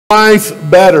life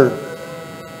better.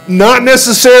 Not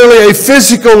necessarily a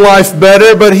physical life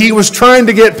better, but he was trying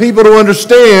to get people to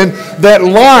understand that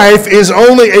life is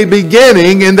only a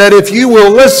beginning, and that if you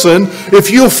will listen,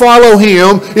 if you'll follow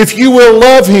him, if you will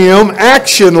love him,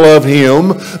 action love him,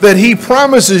 that he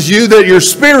promises you that your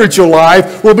spiritual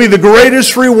life will be the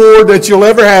greatest reward that you'll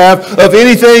ever have of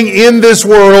anything in this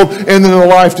world and in the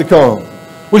life to come.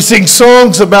 We sing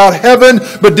songs about heaven,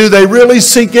 but do they really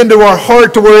sink into our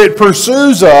heart to where it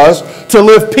pursues us to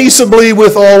live peaceably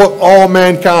with all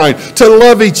mankind, to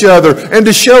love each other, and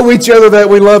to show each other that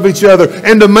we love each other,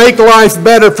 and to make life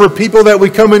better for people that we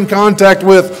come in contact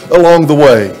with along the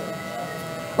way?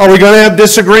 Are we going to have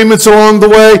disagreements along the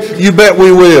way? You bet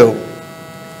we will.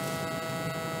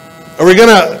 Are we going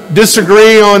to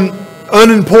disagree on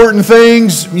unimportant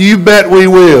things? You bet we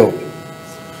will.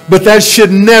 But that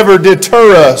should never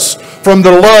deter us from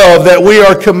the love that we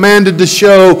are commanded to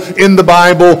show in the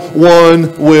Bible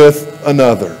one with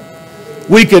another.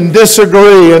 We can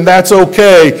disagree, and that's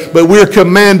okay, but we're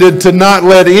commanded to not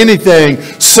let anything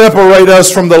separate us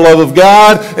from the love of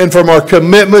God and from our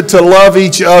commitment to love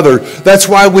each other. That's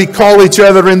why we call each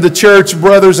other in the church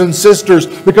brothers and sisters,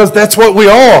 because that's what we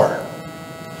are.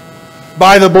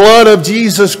 By the blood of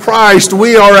Jesus Christ,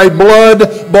 we are a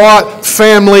blood-bought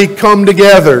family come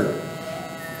together.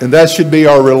 And that should be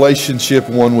our relationship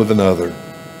one with another.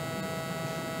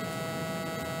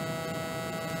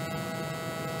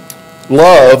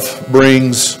 Love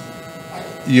brings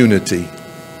unity.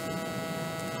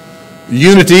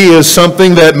 Unity is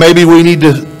something that maybe we need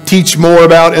to teach more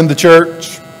about in the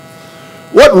church.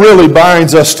 What really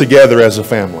binds us together as a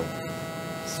family?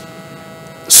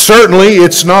 Certainly,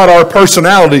 it's not our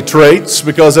personality traits,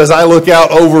 because as I look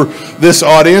out over this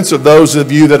audience of those of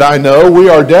you that I know, we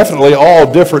are definitely all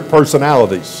different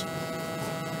personalities.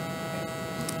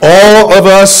 All of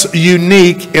us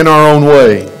unique in our own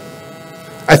way.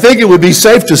 I think it would be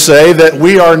safe to say that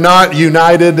we are not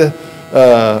united,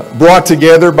 brought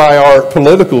together by our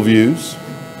political views.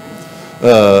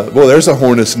 Boy, there's a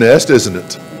hornet's nest, isn't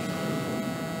it?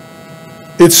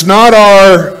 It's not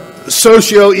our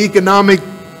socioeconomic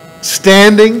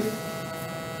standing.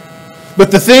 But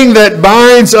the thing that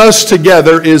binds us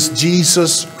together is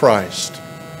Jesus Christ.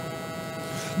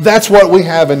 That's what we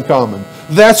have in common.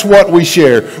 That's what we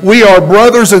share. We are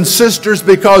brothers and sisters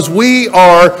because we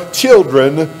are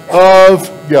children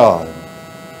of God.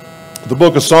 The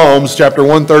book of Psalms, chapter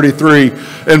 133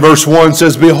 and verse 1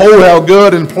 says, "Behold how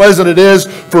good and pleasant it is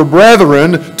for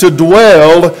brethren to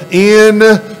dwell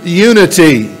in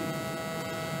unity."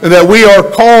 And that we are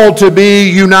called to be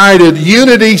united.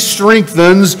 Unity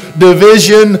strengthens,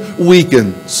 division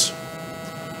weakens.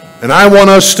 And I want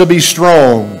us to be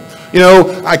strong. You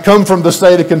know, I come from the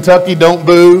state of Kentucky, don't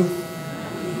boo.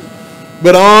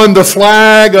 But on the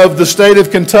flag of the state of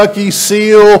Kentucky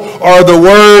seal are the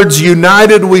words,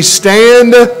 "United we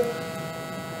stand,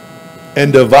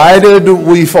 and divided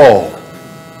we fall."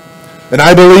 And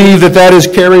I believe that that is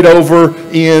carried over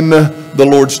in the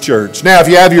Lord's church. Now, if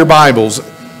you have your Bibles,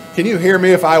 can you hear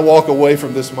me if I walk away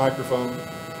from this microphone?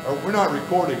 Or we're not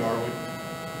recording, are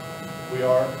we? We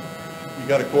are? You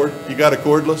got a cord? You got a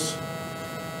cordless?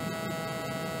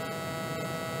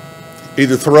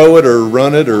 Either throw it or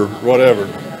run it or whatever.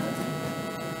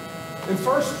 In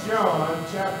 1 John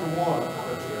chapter 1,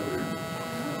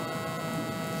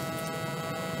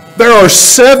 there are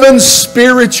 7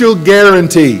 spiritual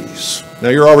guarantees. Now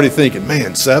you're already thinking,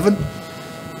 man, 7?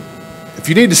 If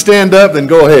you need to stand up, then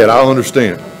go ahead. I'll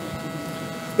understand.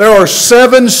 There are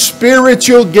 7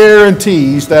 spiritual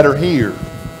guarantees that are here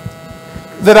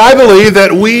that I believe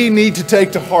that we need to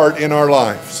take to heart in our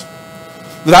lives.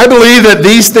 That I believe that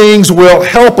these things will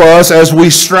help us as we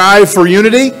strive for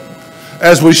unity,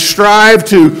 as we strive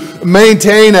to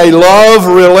maintain a love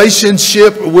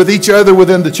relationship with each other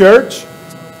within the church.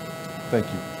 Thank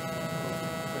you.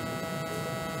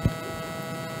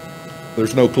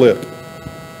 There's no clip.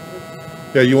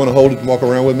 Yeah, you want to hold it and walk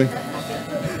around with me?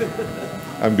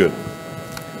 I'm good.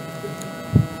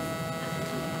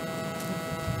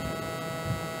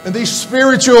 And these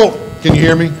spiritual, can you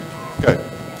hear me? Okay.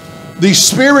 These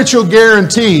spiritual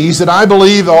guarantees that I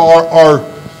believe are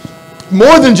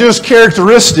more than just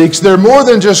characteristics, they're more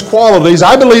than just qualities.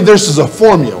 I believe this is a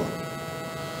formula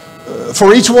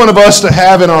for each one of us to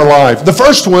have in our life. The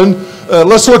first one,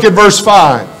 let's look at verse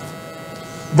 5.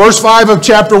 Verse 5 of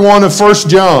chapter 1 of 1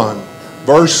 John.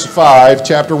 Verse 5,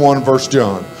 chapter 1, verse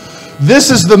John.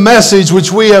 This is the message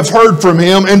which we have heard from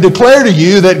him and declare to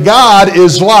you that God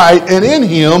is light and in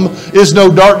him is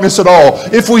no darkness at all.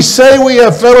 If we say we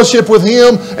have fellowship with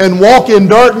him and walk in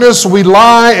darkness, we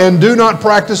lie and do not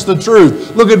practice the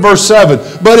truth. Look at verse 7.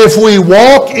 But if we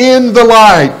walk in the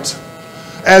light,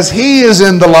 as he is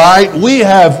in the light, we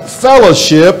have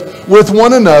fellowship with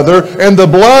one another, and the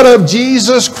blood of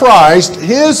Jesus Christ,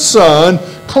 his Son,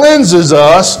 cleanses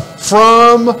us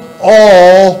from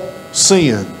all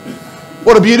sin.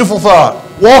 What a beautiful thought.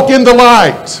 Walk in the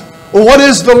light. Well, what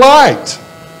is the light?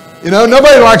 You know,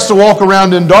 nobody likes to walk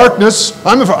around in darkness.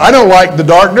 I don't like the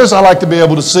darkness. I like to be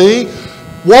able to see.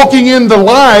 Walking in the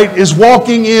light is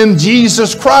walking in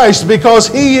Jesus Christ because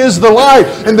he is the light.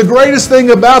 And the greatest thing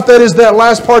about that is that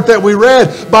last part that we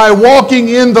read. By walking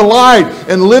in the light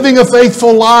and living a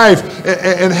faithful life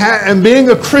and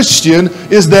being a Christian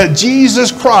is that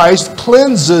Jesus Christ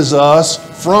cleanses us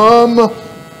from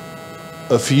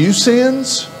a few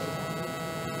sins?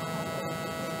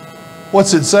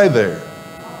 What's it say there?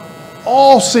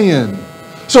 All sin.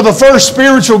 So the first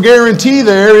spiritual guarantee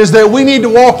there is that we need to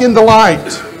walk in the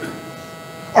light.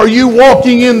 Are you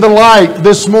walking in the light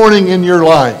this morning in your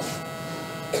life?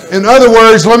 In other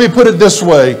words, let me put it this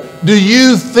way. Do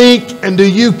you think and do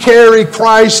you carry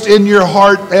Christ in your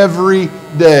heart every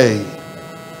day?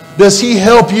 Does he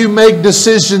help you make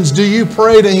decisions? Do you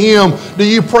pray to him? Do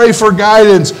you pray for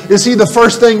guidance? Is he the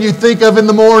first thing you think of in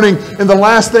the morning and the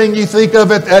last thing you think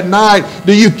of at night?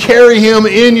 Do you carry him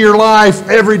in your life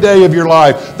every day of your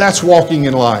life? That's walking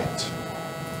in light.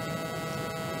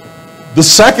 The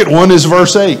second one is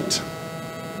verse 8.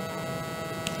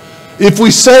 If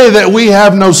we say that we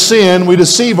have no sin, we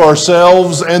deceive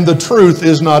ourselves and the truth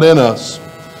is not in us.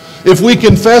 If we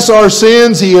confess our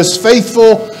sins, he is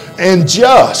faithful and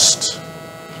just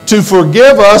to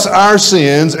forgive us our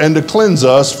sins and to cleanse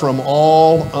us from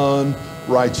all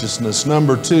unrighteousness.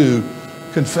 Number 2,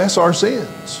 confess our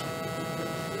sins.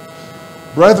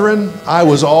 Brethren, I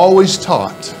was always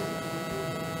taught,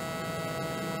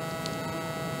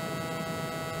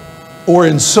 or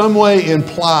in some way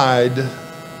implied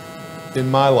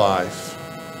in my life,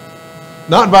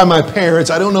 not by my parents,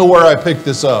 I don't know where I picked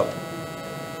this up,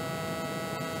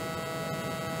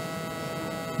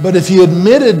 but if you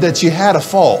admitted that you had a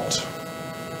fault,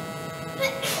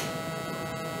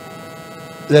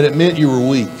 that it meant you were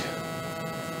weak.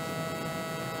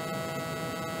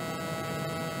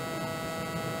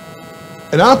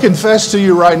 And I'll confess to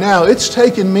you right now, it's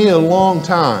taken me a long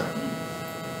time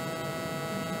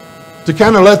to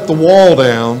kind of let the wall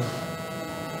down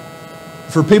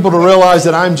for people to realize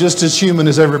that I'm just as human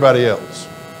as everybody else.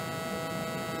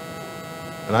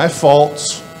 And I have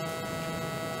faults.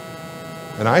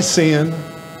 And I sin.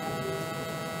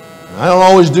 And I don't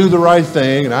always do the right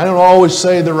thing. And I don't always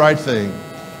say the right thing.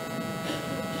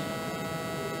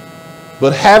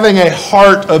 But having a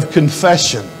heart of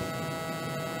confession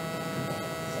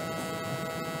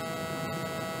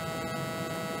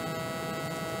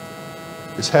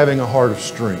is having a heart of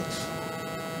strength.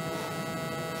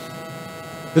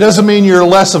 It doesn't mean you're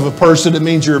less of a person. It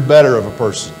means you're better of a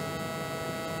person.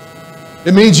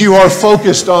 It means you are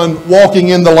focused on walking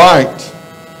in the light.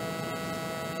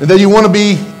 And that you want to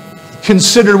be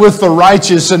considered with the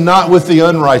righteous and not with the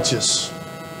unrighteous.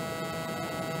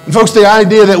 And folks, the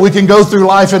idea that we can go through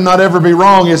life and not ever be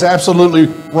wrong is absolutely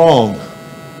wrong.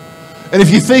 And if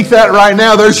you think that right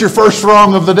now, there's your first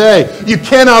wrong of the day. You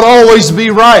cannot always be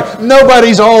right.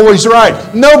 Nobody's always right.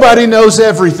 Nobody knows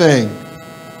everything.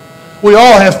 We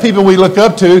all have people we look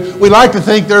up to. We like to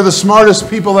think they're the smartest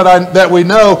people that we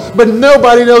know, but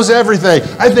nobody knows everything.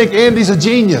 I think Andy's a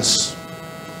genius.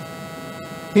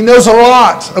 He knows a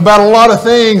lot about a lot of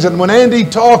things, and when Andy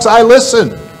talks, I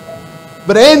listen.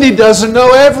 But Andy doesn't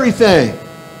know everything.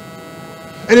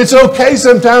 And it's okay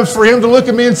sometimes for him to look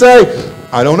at me and say,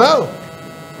 I don't know.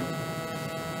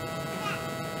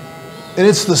 And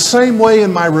it's the same way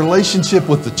in my relationship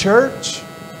with the church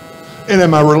and in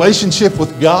my relationship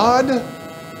with God.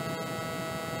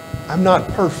 I'm not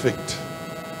perfect.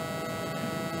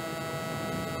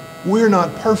 We're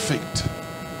not perfect.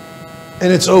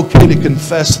 And it's okay to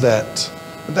confess that.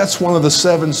 That's one of the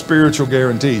 7 spiritual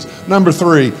guarantees. Number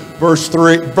 3, verse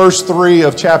 3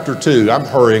 of chapter 2. I'm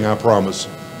hurrying, I promise.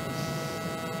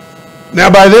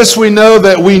 Now by this we know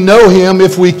that we know him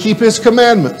if we keep his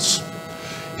commandments.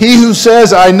 He who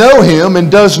says, I know him,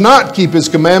 and does not keep his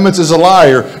commandments is a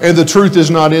liar, and the truth is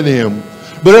not in him.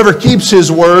 But whoever keeps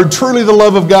his word, truly the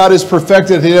love of God is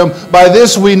perfected in him. By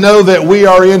this we know that we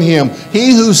are in him.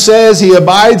 He who says he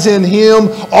abides in him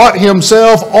ought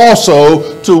himself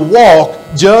also to walk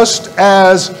just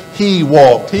as he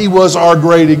walked. He was our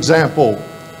great example.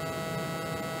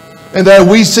 And that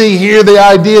we see here the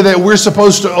idea that we're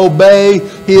supposed to obey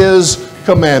His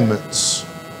commandments.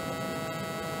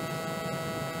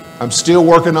 I'm still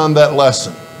working on that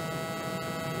lesson.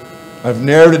 I've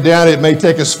narrowed it down. It may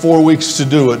take us 4 weeks to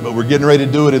do it, but we're getting ready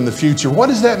to do it in the future. What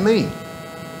does that mean?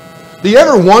 Do you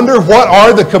ever wonder what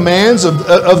are the commands of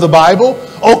the Bible?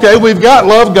 Okay, we've got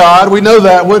love God. We know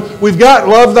that one. We've got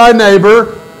love thy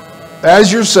neighbor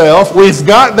as yourself. We've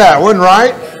got that one,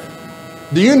 right?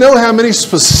 Do you know how many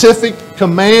specific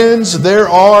commands there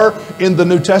are in the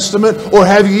New Testament? Or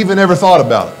have you even ever thought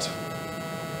about it?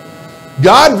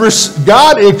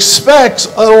 God expects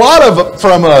a lot of it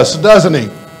from us, doesn't He?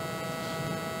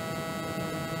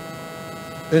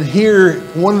 And here,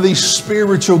 one of these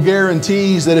spiritual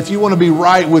guarantees that if you want to be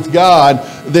right with God,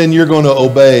 then you're going to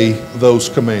obey those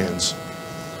commands.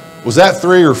 Was that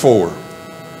 3 or 4?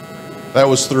 That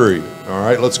was 3. All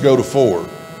right, let's go to 4.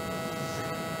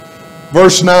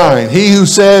 Verse 9, he who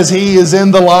says he is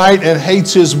in the light and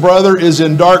hates his brother is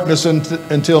in darkness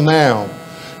until now.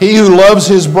 He who loves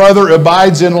his brother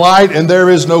abides in light, and there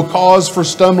is no cause for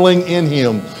stumbling in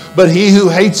him. But he who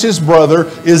hates his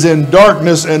brother is in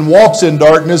darkness and walks in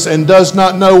darkness and does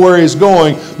not know where he is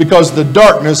going, because the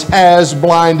darkness has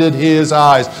blinded his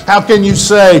eyes. How can you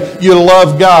say you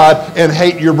love God and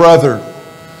hate your brother?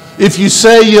 If you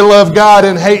say you love God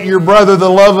and hate your brother, the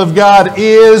love of God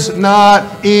is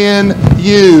not in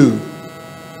you.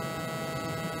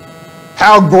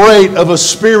 How great of a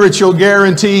spiritual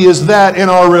guarantee is that in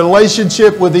our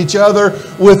relationship with each other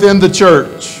within the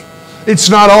church?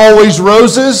 It's not always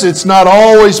roses. It's not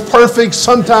always perfect.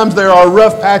 Sometimes there are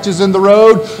rough patches in the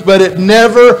road, but it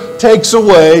never takes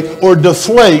away or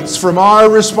deflates from our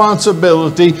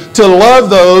responsibility to love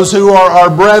those who are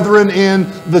our brethren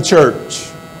in the church.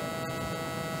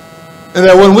 And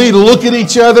that when we look at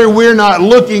each other, we're not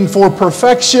looking for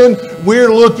perfection.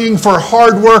 We're looking for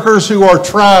hard workers who are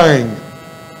trying.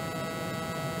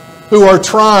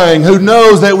 Who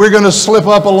knows that we're going to slip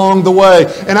up along the way.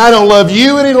 And I don't love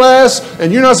you any less,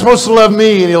 and you're not supposed to love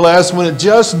me any less when it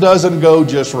just doesn't go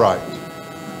just right.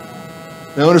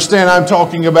 Now understand, I'm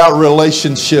talking about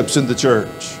relationships in the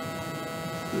church.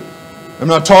 I'm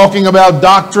not talking about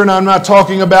doctrine. I'm not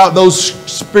talking about those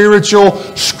spiritual,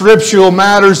 scriptural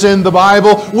matters in the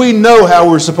Bible. We know how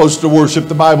we're supposed to worship.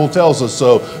 The Bible tells us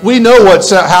so. We know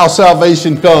how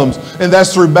salvation comes, and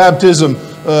that's through baptism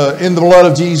in the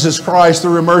blood of Jesus Christ,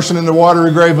 through immersion in the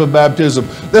watery grave of baptism.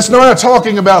 We're not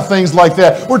talking about things like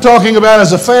that. We're talking about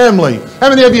as a family. How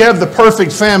many of you have the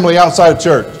perfect family outside of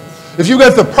church? If you've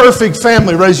got the perfect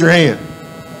family, raise your hand.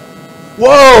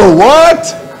 Whoa,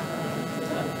 what?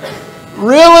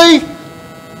 Really?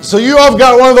 So you all have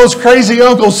got one of those crazy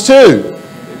uncles too.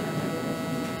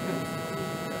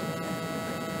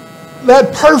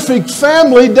 That perfect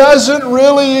family doesn't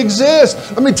really exist.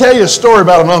 Let me tell you a story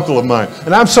about an uncle of mine.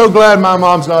 And I'm so glad my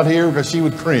mom's not here because she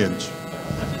would cringe.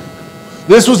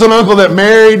 This was an uncle that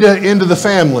married into the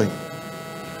family.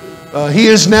 He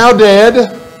is now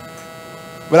dead.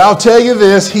 But I'll tell you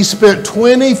this, he spent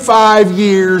 25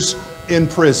 years in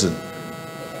prison.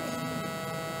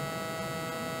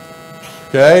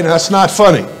 Okay, now that's not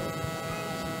funny.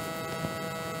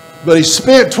 But he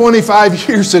spent 25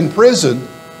 years in prison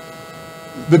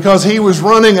because he was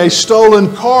running a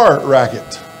stolen car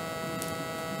racket.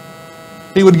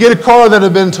 He would get a car that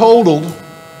had been totaled.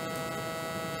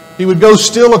 He would go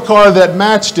steal a car that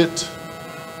matched it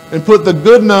and put the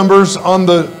good numbers on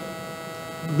the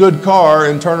good car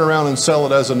and turn around and sell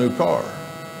it as a new car.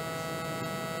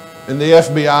 And the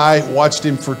FBI watched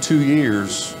him for 2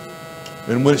 years.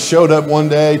 And when it showed up one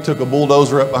day, took a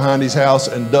bulldozer up behind his house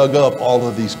and dug up all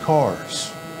of these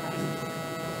cars.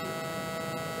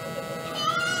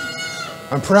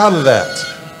 I'm proud of that.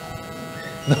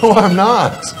 No, I'm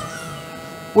not.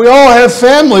 We all have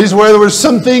families where there were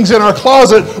some things in our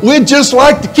closet we'd just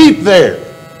like to keep there.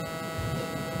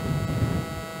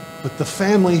 But the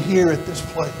family here at this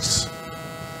place,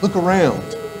 look around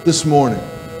this morning.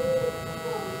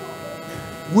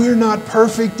 We're not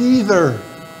perfect either.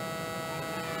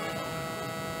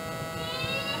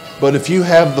 But if you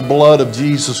have the blood of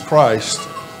Jesus Christ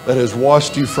that has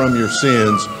washed you from your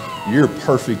sins, you're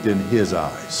perfect in His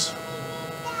eyes.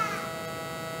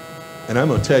 And I'm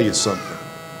going to tell you something.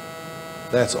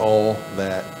 That's all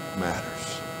that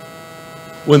matters.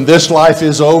 When this life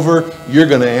is over, you're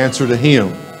going to answer to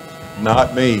Him,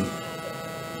 not me.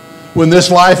 When this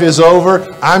life is over,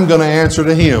 I'm going to answer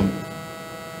to Him,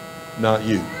 not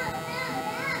you.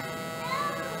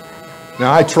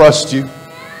 Now, I trust you.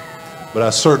 But I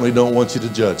certainly don't want you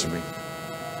to judge me.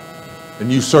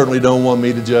 And you certainly don't want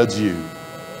me to judge you.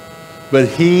 But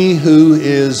He who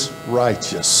is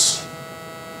righteous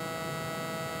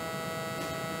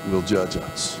will judge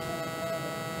us.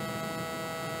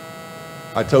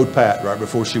 I told Pat right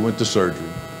before she went to surgery,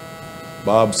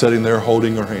 Bob sitting there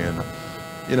holding her hand,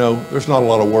 you know, there's not a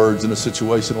lot of words in a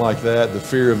situation like that, the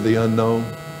fear of the unknown.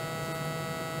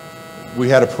 We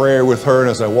had a prayer with her, and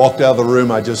as I walked out of the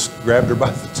room, I just grabbed her by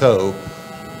the toe.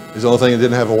 It's the only thing that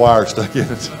didn't have a wire stuck in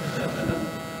it.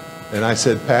 And I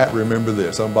said, Pat, remember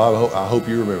this. Bob, I hope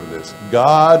you remember this.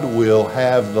 God will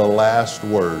have the last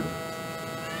word,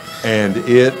 and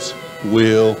it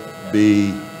will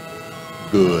be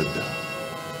good.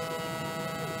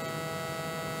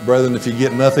 Brethren, if you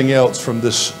get nothing else from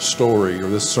this story or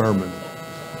this sermon,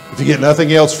 if you get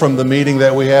nothing else from the meeting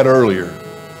that we had earlier,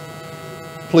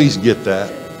 please get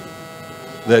that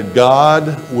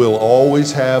God will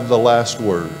always have the last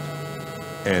word,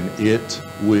 and it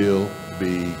will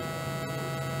be.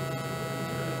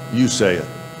 You say it.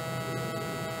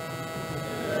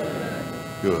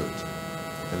 Good.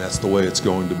 And that's the way it's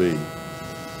going to be.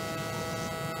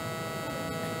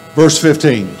 Verse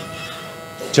 15.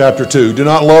 Chapter 2, do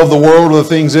not love the world or the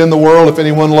things in the world. If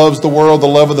anyone loves the world, the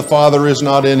love of the Father is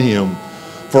not in him.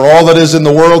 For all that is in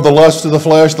the world, the lust of the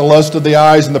flesh, the lust of the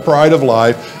eyes, and the pride of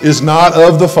life, is not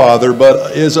of the Father,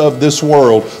 but is of this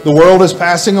world. The world is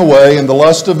passing away, and the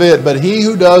lust of it, but he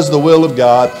who does the will of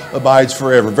God abides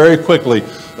forever. Very quickly,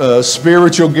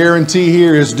 spiritual guarantee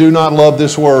here is do not love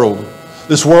this world.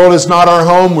 This world is not our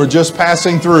home. We're just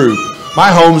passing through. My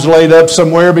home's laid up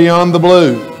somewhere beyond the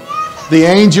blue. The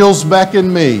angels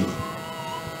beckon me,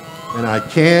 and I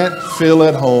can't feel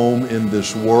at home in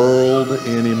this world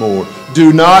anymore.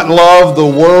 Do not love the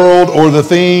world or the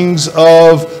things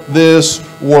of this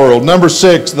world. Number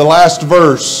 6, the last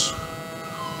verse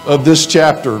of this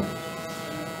chapter.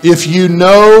 If you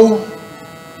know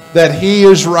that he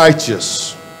is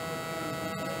righteous,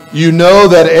 you know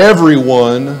that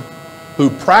everyone who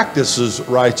practices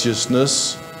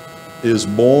righteousness is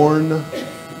born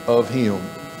of him.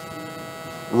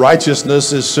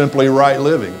 Righteousness is simply right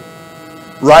living.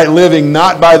 Right living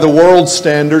not by the world's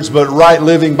standards, but right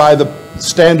living by the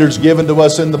standards given to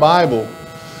us in the Bible.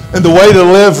 And the way to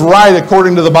live right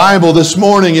according to the Bible this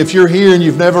morning, if you're here and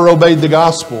you've never obeyed the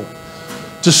gospel,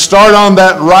 to start on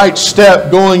that right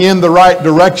step going in the right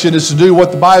direction is to do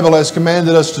what the Bible has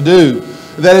commanded us to do.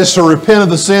 That is to repent of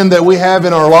the sin that we have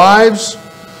in our lives,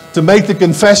 to make the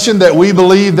confession that we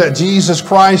believe that Jesus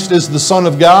Christ is the Son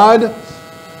of God,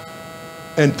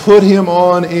 and put him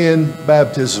on in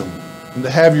baptism, and to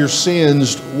have your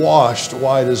sins washed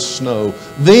white as snow.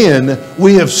 Then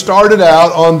we have started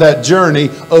out on that journey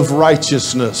of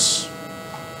righteousness,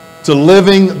 to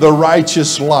living the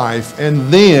righteous life, and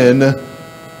then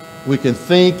we can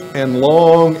think and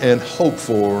long and hope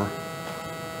for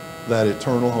that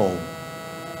eternal home.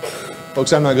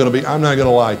 Folks, I'm not going to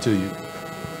lie to you.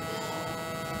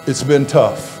 It's been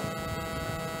tough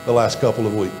the last couple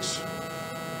of weeks.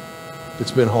 It's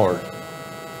been hard.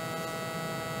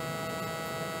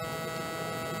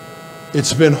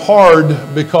 It's been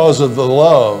hard because of the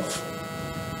love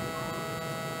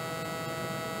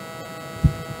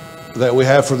that we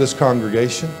have for this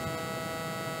congregation.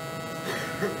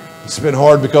 It's been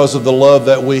hard because of the love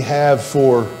that we have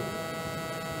for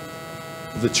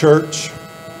the church.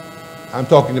 I'm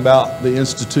talking about the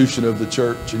institution of the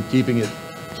church and keeping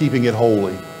it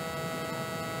holy.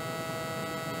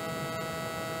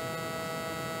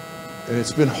 And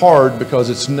it's been hard because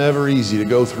it's never easy to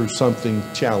go through something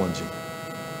challenging.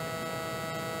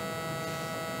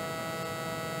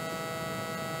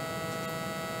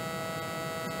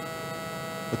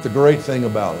 But the great thing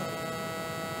about it,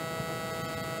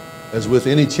 as with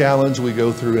any challenge we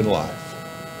go through in life,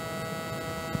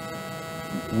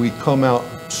 we come out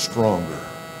stronger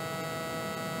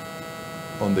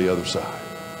on the other side.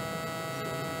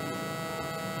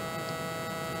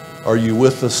 Are you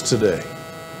with us today?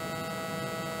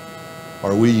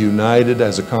 Are we united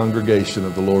as a congregation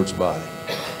of the Lord's body?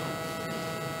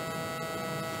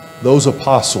 Those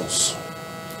apostles,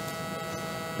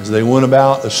 as they went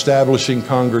about establishing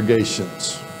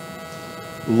congregations,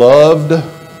 loved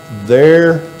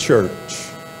their church,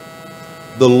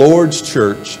 the Lord's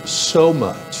church, so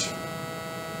much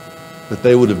that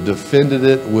they would have defended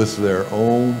it with their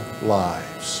own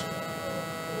lives.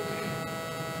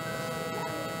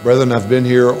 Brethren, I've been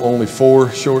here only 4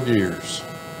 short years.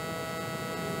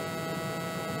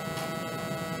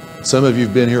 Some of you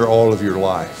have been here all of your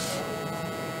life.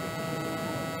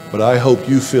 But I hope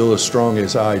you feel as strong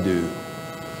as I do.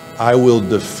 I will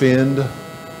defend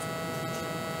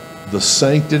the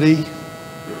sanctity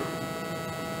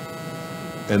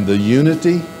and the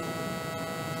unity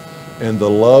and the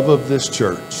love of this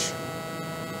church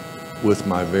with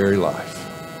my very life.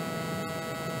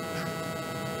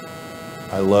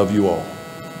 I love you all.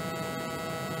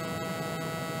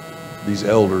 These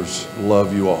elders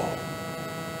love you all.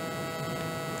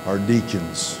 Our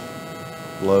deacons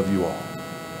love you all.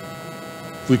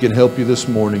 If we can help you this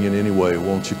morning in any way,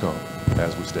 won't you come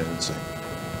as we stand and sing?